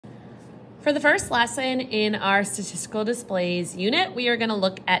For the first lesson in our statistical displays unit, we are going to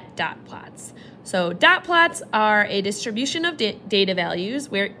look at dot plots. So dot plots are a distribution of data values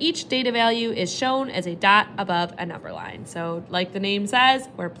where each data value is shown as a dot above a number line. So like the name says,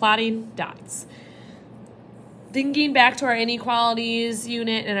 we're plotting dots. Thinking back to our inequalities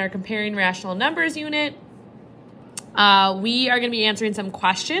unit and our comparing rational numbers unit, we are going to be answering some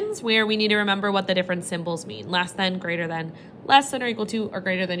questions where we need to remember what the different symbols mean. Less than, greater than, less than or equal to, or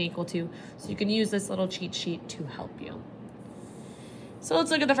greater than equal to. So you can use this little cheat sheet to help you. So let's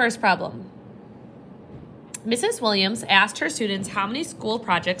look at the first problem. Mrs. Williams asked her students how many school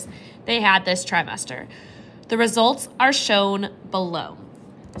projects they had this trimester. The results are shown below.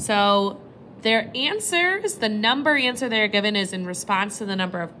 So their answers, the number answer they're given is in response to the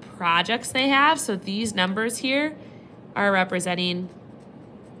number of projects they have. So these numbers here are representing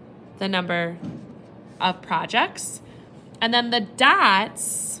the number of projects. And then the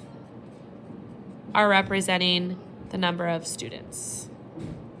dots are representing the number of students.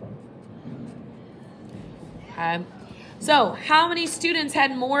 Okay. So how many students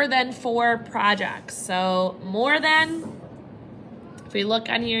had more than 4 projects? So more than, if we look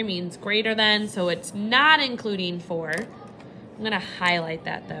on here, means greater than, so it's not including 4. I'm gonna highlight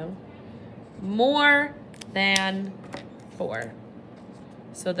that though. More than 4.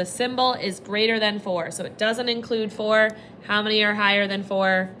 So the symbol is greater than 4. So it doesn't include 4. How many are higher than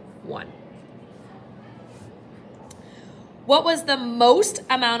 4? 1. What was the most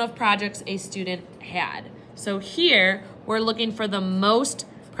amount of projects a student had? So here we're looking for the most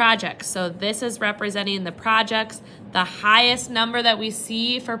projects. So this is representing the projects. The highest number that we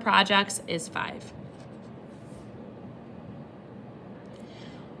see for projects is 5.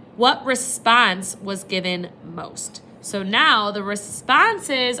 What response was given most? So now the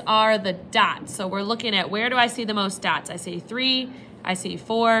responses are the dots. So we're looking at where do I see the most dots? I see 3, I see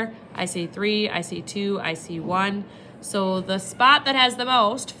 4, I see 3, I see 2, I see 1. So the spot that has the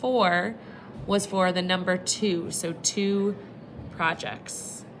most, 4, was for the number 2. So 2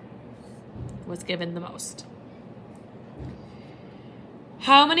 projects was given the most.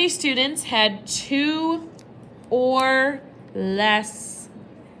 How many students had 2 or less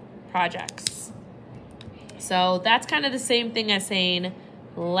projects? So that's kind of the same thing as saying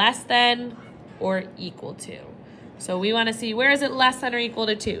less than or equal to. So we want to see where is it less than or equal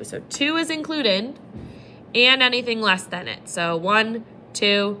to 2. So 2 is included and anything less than it. So 1,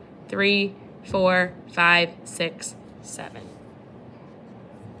 2, 3, 4, 5, 6, 7.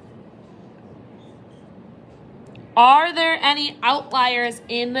 Are there any outliers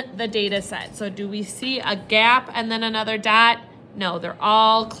in the data set? So do we see a gap and then another dot? No, they're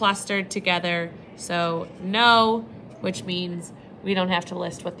all clustered together. So no, which means we don't have to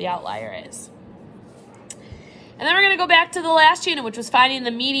list what the outlier is. And then we're going to go back to the last unit, which was finding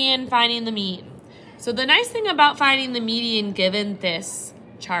the median, finding the mean. So the nice thing about finding the median given this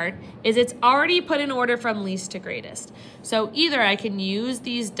chart is it's already put in order from least to greatest. So either I can use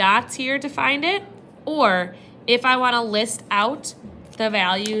these dots here to find it, or if I want to list out the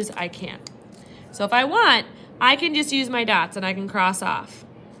values, I can. So if I want, I can just use my dots and I can cross off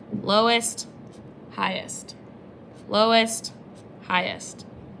lowest, highest, lowest, highest,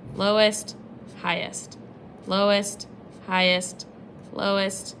 lowest, highest, lowest, highest,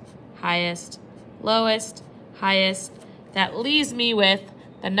 lowest, highest, lowest, highest. That leaves me with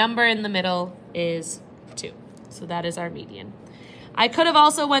the number in the middle is 2. So that is our median. I could have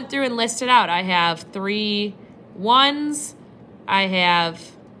also went through and listed out. I have 3 1s. I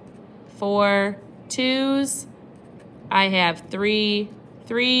have 4 2s. I have 3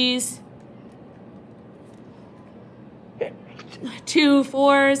 3s. 2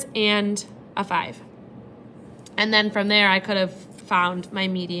 4s and a 5. And then from there I could have found my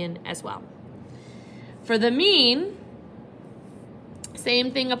median as well. For the mean,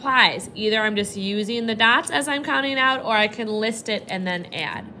 same thing applies. Either I'm just using the dots as I'm counting out, or I can list it and then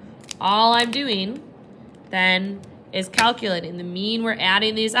add. All I'm doing then is calculating the mean. We're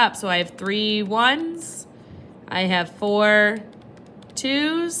adding these up. So I have 3 1s, I have 4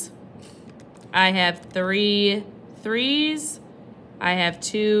 2s, I have 3 3s, I have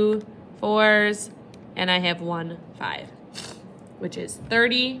 2 4s, and I have 1 5, which is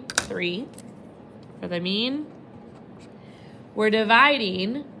 33 for the mean. We're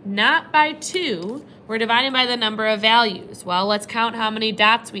dividing not by 2, we're dividing by the number of values. Well, let's count how many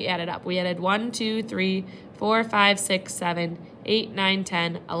dots we added up. We added 1, 2, 3, 4, 5, 6, 7, 8, 9,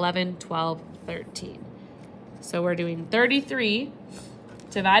 10, 11, 12, 13. So we're doing 33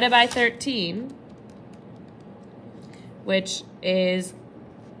 divided by 13, which is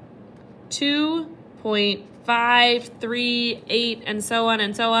 2.538 and so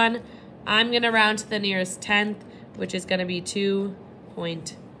on, I'm going to round to the nearest tenth, which is going to be 2.5.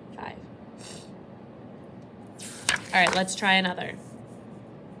 All right, let's try another.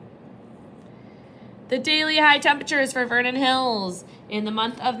 The daily high temperatures for Vernon Hills in the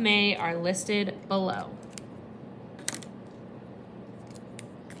month of May are listed below.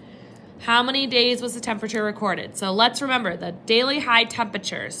 How many days was the temperature recorded? So let's remember the daily high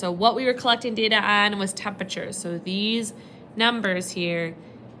temperature. So what we were collecting data on was temperature. So these numbers here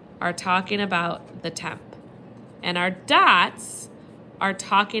are talking about the temp. And our dots are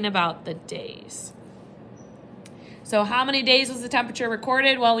talking about the days. So how many days was the temperature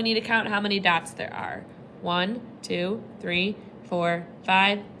recorded? Well, we need to count how many dots there are. 1, 2, 3, 4,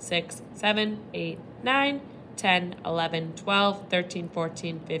 5, 6, 7, 8, 9, 10, 11, 12, 13,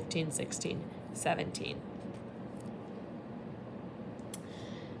 14, 15, 16, 17.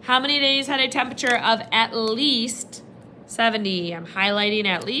 How many days had a temperature of at least 70? I'm highlighting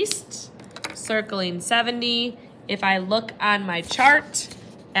at least, circling 70. If I look on my chart,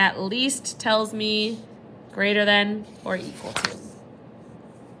 at least tells me greater than or equal to.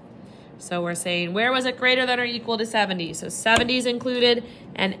 So we're saying, where was it greater than or equal to 70? So 70 is included,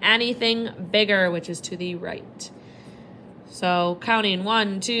 and anything bigger, which is to the right. So counting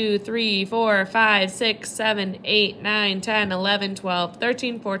 1, 2, 3, 4, 5, 6, 7, 8, 9, 10, 11, 12,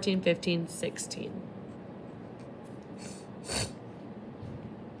 13, 14, 15, 16.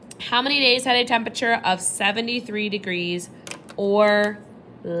 How many days had a temperature of 73 degrees or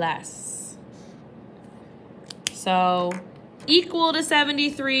less? So equal to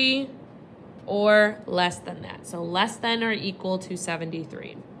 73 or less than that. So less than or equal to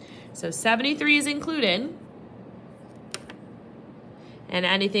 73. So 73 is included and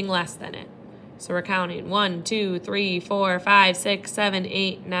anything less than it. So we're counting 1, 2, 3, 4, 5, 6, 7,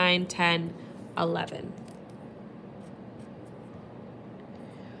 8, 9, 10, 11.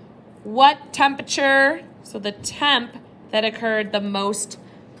 What temperature, so the temp that occurred the most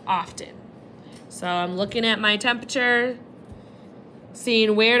often. So I'm looking at my temperature,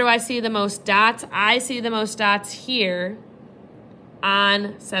 seeing where do I see the most dots. I see the most dots here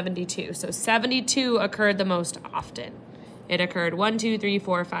on 72. So 72 occurred the most often. It occurred 1, 2, 3,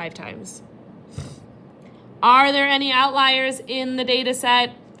 4, 5 times. Are there any outliers in the data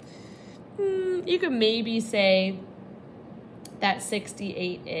set? You could maybe say that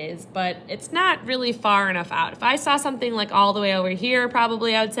 68 is, but it's not really far enough out. If I saw something like all the way over here,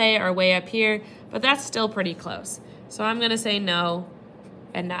 probably I would say, or way up here, but that's still pretty close. So I'm gonna say no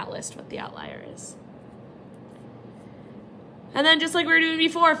and not list what the outlier is. And then just like we were doing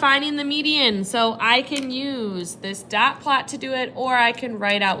before, finding the median. So I can use this dot plot to do it, or I can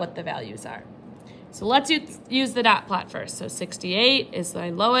write out what the values are. So let's use the dot plot first. So 68 is my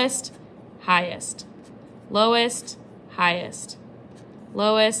lowest, highest, lowest, highest,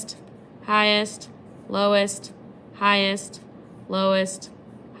 lowest, highest, lowest, highest, lowest,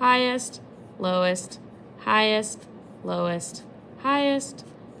 highest, lowest, highest, lowest, highest,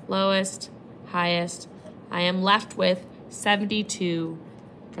 lowest, highest. I am left with 72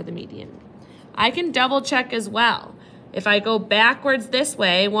 for the median. I can double check as well. If I go backwards this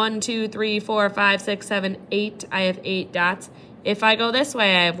way, 1, 2, 3, 4, 5, 6, 7, 8, I have 8 dots. If I go this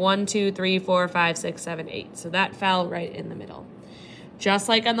way, I have 1, 2, 3, 4, 5, 6, 7, 8. So that fell right in the middle. Just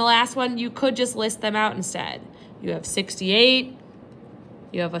like on the last one, you could just list them out instead. You have 68,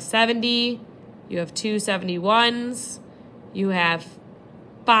 you have a 70, you have 2 71s, you have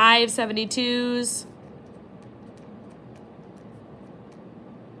 5 72s,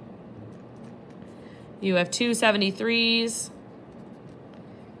 you have 2 73s,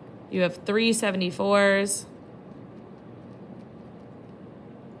 you have 3 74s,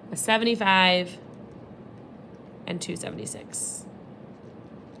 a 75, and 2 76.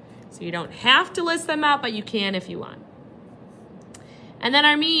 So you don't have to list them out, but you can if you want. And then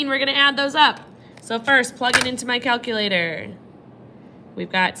our mean, we're gonna add those up. So first, plug it into my calculator.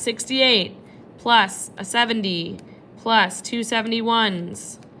 We've got 68 plus a 70 plus 2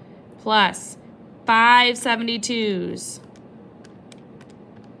 71s plus 5 72s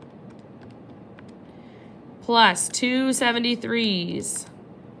plus 2 73s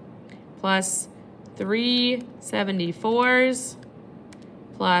plus 3 74s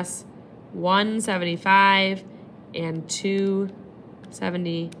plus 1 75 and 2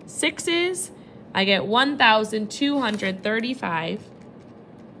 76s. I get 1,235.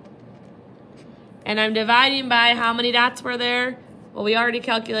 And I'm dividing by how many dots were there? Well, we already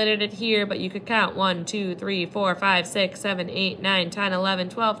calculated it here, but you could count 1, 2, 3, 4, 5, 6, 7, 8, 9, 10, 11,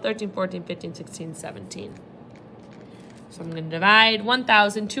 12, 13, 14, 15, 16, 17. So I'm going to divide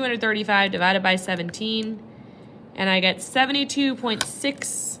 1,235 divided by 17, and I get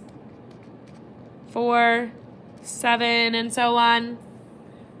 72.6 4, 7, and so on.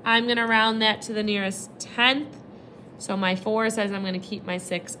 I'm going to round that to the nearest 10th. So my 4 says I'm going to keep my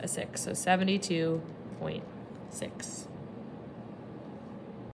 6 a 6, so 72.6.